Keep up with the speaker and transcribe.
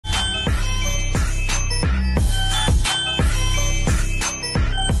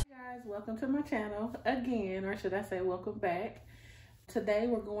welcome to my channel again, or should I say welcome back. Today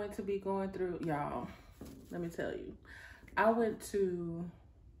we're going to be going through, y'all, let me tell you, I went to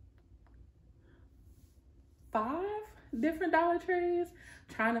 5 different Dollar Trees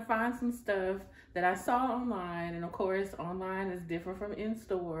trying to find some stuff that I saw online, and of course online is different from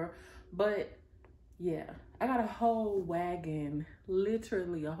in-store, but yeah, I got a whole wagon,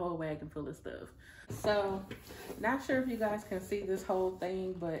 literally a whole wagon full of stuff. So, not sure if you guys can see this whole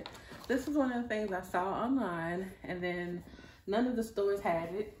thing, but this is one of the things I saw online, and then none of the stores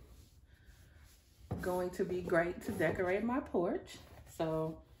had it. Going to be great to decorate my porch.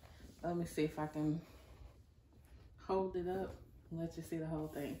 So, let me see if I can hold it up and let you see the whole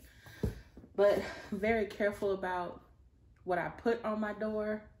thing. But very careful about what I put on my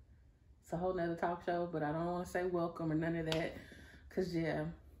door. It's a whole nother talk show, but I don't want to say welcome or none of that, because yeah,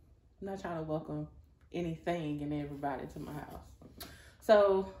 I'm not trying to welcome anything and everybody to my house.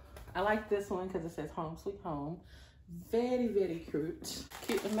 So I like this one because it says home sweet home. Very, very cute.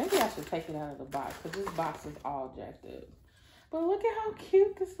 And maybe I should take it out of the box because this box is all jacked up. But look at how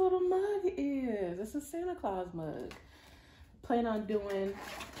cute this little mug is. It's a Santa Claus mug. Plan on doing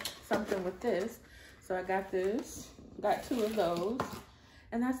something with this. So I got this, got 2 of those.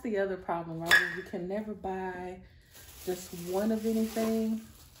 And that's the other problem, right? You can never buy just one of anything,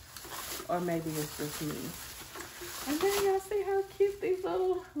 or maybe it's just me. And then y'all see how cute these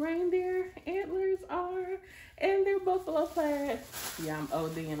little reindeer antlers are, and they're buffalo plaid. Yeah, I'm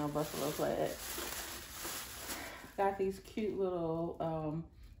ODing on buffalo plaid. Got these cute little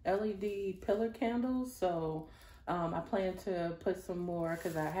LED pillar candles, so I plan to put some more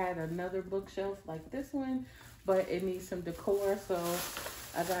because I had another bookshelf like this one, but it needs some decor, so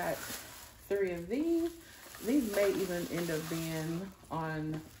I got 3 of these. These may even end up being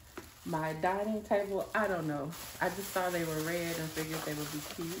on my dining table. I don't know. I just saw they were red and figured they would be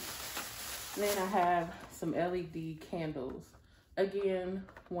cute. And then I have some LED candles. Again,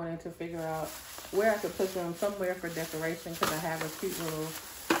 wanting to figure out where I could put them, somewhere for decoration, because I have a cute little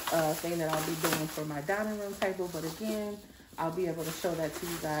thing that I'll be doing for my dining room table. But again, I'll be able to show that to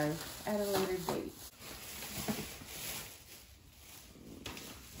you guys at a later date.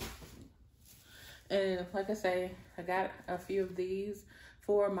 And like I say, I got a few of these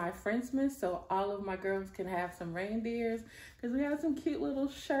for my Friendsmas, so all of my girls can have some reindeers, because we have some cute little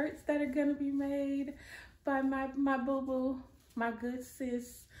shirts that are gonna be made by my boo-boo, my good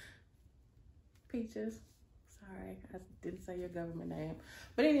sis, Peaches. Sorry, I didn't say your government name.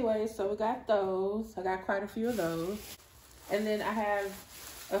 But anyway, so we got those. I got quite a few of those. And then I have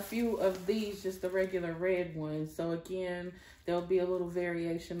a few of these, just the regular red ones. So again, there'll be a little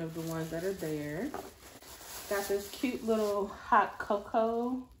variation of the ones that are there. Got this cute little hot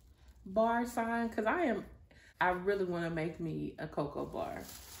cocoa bar sign, because I really want to make me a cocoa bar.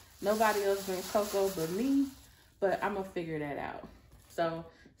 Nobody else drinks cocoa but me, but I'm gonna figure that out. So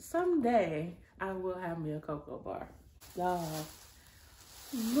someday I will have me a cocoa bar. Y'all,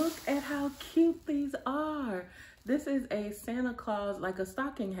 look at how cute these are. This is a Santa Claus, like a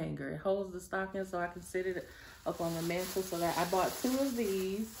stocking hanger. It holds the stocking so I can sit it up on the mantle. So that I bought 2 of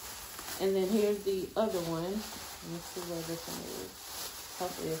these. And then here's the other one. Let's see where this one is.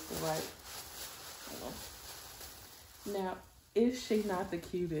 Hopefully it's the right. Now, is she not the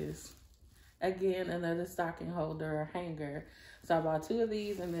cutest? Again, another stocking holder or hanger. So I bought 2 of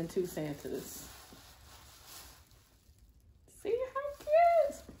these and then 2 Santas. See how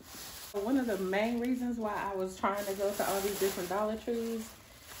cute? One of the main reasons why I was trying to go to all these different Dollar Trees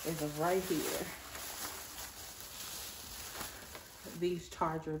is right here. These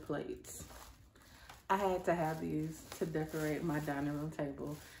charger plates. I had to have these to decorate my dining room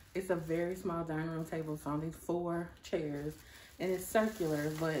table. It's a very small dining room table. It's on these 4 chairs and it's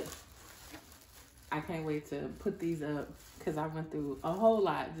circular, but I can't wait to put these up because I went through a whole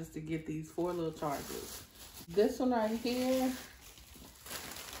lot just to get these 4 little chargers. This one right here,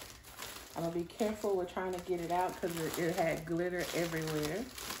 I'm gonna be careful with trying to get it out because it had glitter everywhere.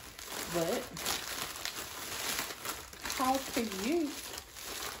 But how cute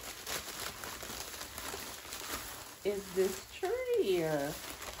is this tree?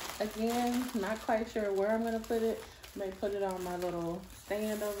 Again, not quite sure where I'm gonna put it. May put it on my little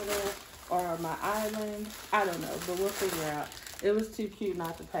stand over there or my island. I don't know, but we'll figure out. It was too cute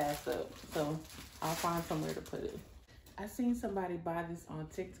not to pass up, so I'll find somewhere to put it. I seen somebody buy this on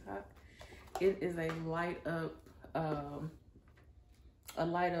TikTok. It is a light up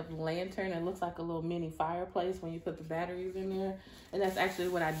lantern. It looks like a little mini fireplace when you put the batteries in there. And that's actually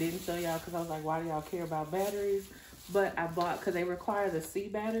what I didn't show y'all because I was like, why do y'all care about batteries? but I bought, because they require the C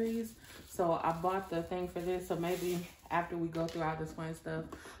batteries. So I bought the thing for this. So maybe after we go through all this fun stuff,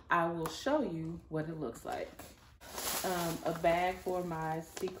 I will show you what it looks like. A bag for my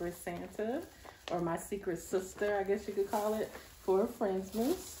secret Santa, or my secret sister, I guess you could call it, for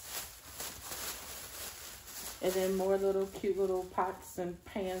Friendsmas. And then more little cute little pots and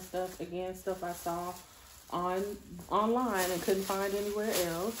pan stuff. Again, stuff I saw online and couldn't find anywhere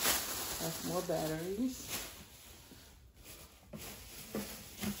else. That's more batteries.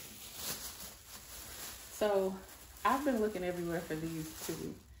 So I've been looking everywhere for these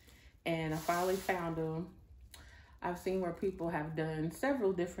too, and I finally found them. I've seen where people have done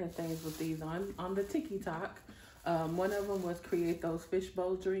several different things with these on the TikTok. One of them was create those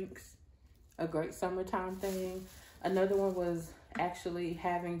fishbowl drinks, a great summertime thing. Another one was actually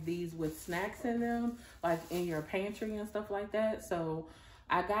having these with snacks in them, like in your pantry and stuff like that. So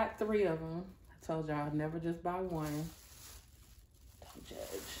I got 3 of them. I told y'all I'd never just buy one. Don't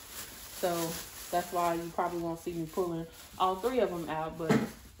judge. So that's why you probably won't see me pulling all 3 of them out, but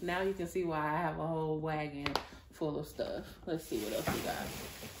now you can see why I have a whole wagon full of stuff. Let's see what else we got.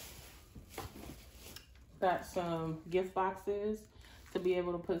 Got some gift boxes to be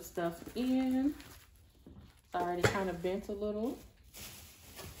able to put stuff in. It's already kind of bent a little.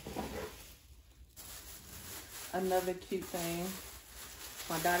 Another cute thing.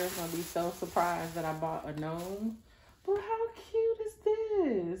 My daughter's gonna be so surprised that I bought a gnome. But how cute is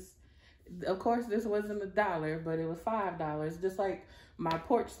this? Of course, this wasn't $1, but it was $5, just like my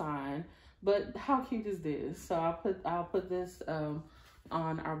porch sign. But how cute is this? So I'll put this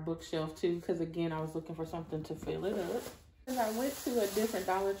on our bookshelf too, because again, I was looking for something to fill it up. As I went to a different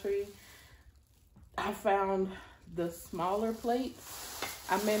Dollar Tree, I found the smaller plates.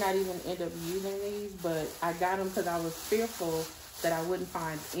 I may not even end up using these, but I got them because I was fearful that I wouldn't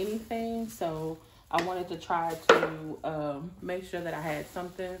find anything. So I wanted to try to make sure that I had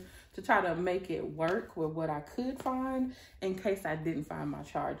something to try to make it work with what I could find in case I didn't find my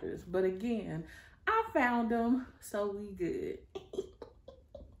chargers. But again, I found them, so we good.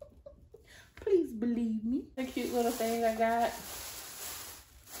 Please believe me. A cute little thing I got.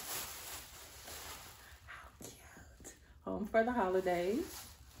 How cute. Home for the holidays.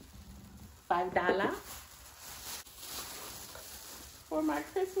 $5. For my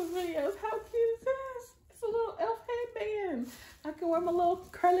Christmas videos. How cute is this? It's a little elf headband. I can wear my little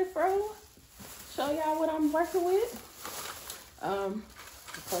curly fro. Show y'all what I'm working with.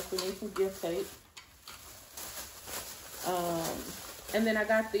 Of course we need some gift tape. And then I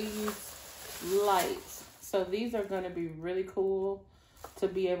got these lights. So these are going to be really cool to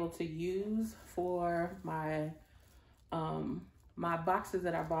be able to use for my my boxes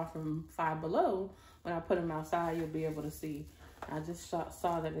that I bought from Five Below. When I put them outside, you'll be able to see. I just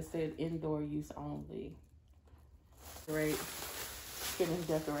saw that it said indoor use only. Great. Finish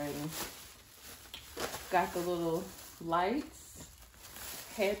decorating. Got the little lights,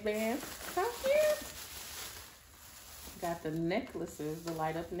 headband. How cute. Got the necklaces, the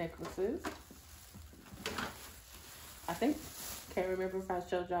light up necklaces. I can't remember if I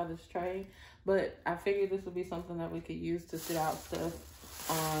showed y'all this tray, but I figured this would be something that we could use to sit out stuff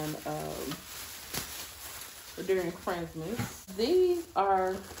on during Christmas. These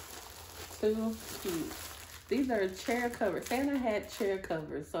are too cute. These are chair covers. Santa had chair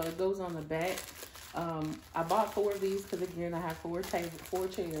covers, so it goes on the back. I bought 4 of these because again, I have 4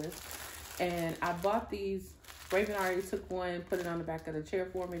 chairs, and I bought these. Raven already took one, put it on the back of the chair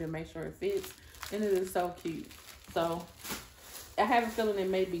for me to make sure it fits, and it is so cute. So I have a feeling it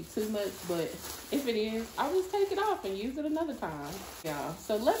may be too much, but if it is, I'll just take it off and use it another time, y'all.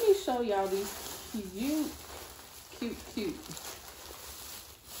 So let me show y'all these cute.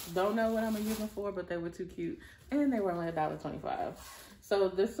 Don't know what I'm gonna use them for, but they were too cute, and they were only $1.25. So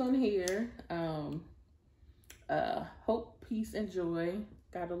this one here, hope, peace, and joy.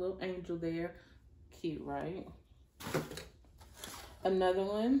 Got a little angel there. Cute, right? Another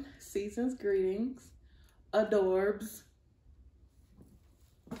one, season's greetings. Adorbs.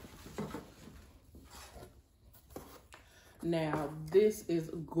 Now, this is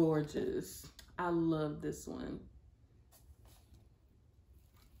gorgeous. I love this one.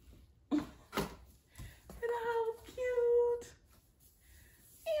 And how cute.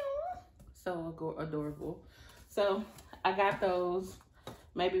 So adorable. So I got those.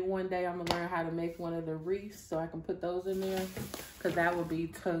 Maybe one day I'm gonna learn how to make one of the wreaths so I can put those in there, because that would be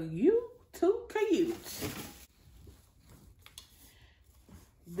too cute.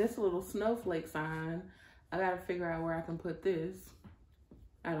 This little snowflake sign, I gotta figure out where I can put this.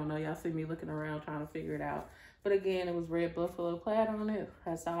 I don't know, y'all see me looking around trying to figure it out. But again, it was red buffalo plaid on it.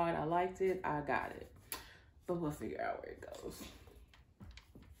 I saw it, I liked it, I got it. but we'll figure out where it goes.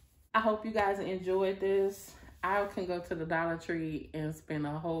 I hope you guys enjoyed this. I can go to the Dollar Tree and spend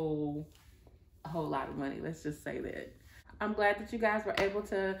a whole lot of money. Let's just say that. I'm glad that you guys were able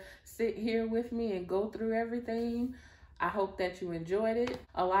to sit here with me and go through everything. I hope that you enjoyed it.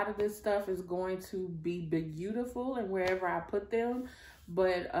 A lot of this stuff is going to be beautiful and wherever I put them.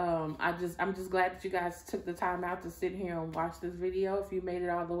 But I'm just glad that you guys took the time out to sit here and watch this video. If you made it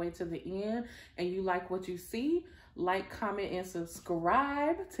all the way to the end and you like what you see, like, comment, and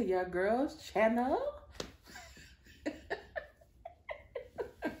subscribe to your girl's channel.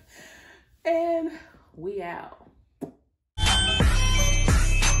 And we out.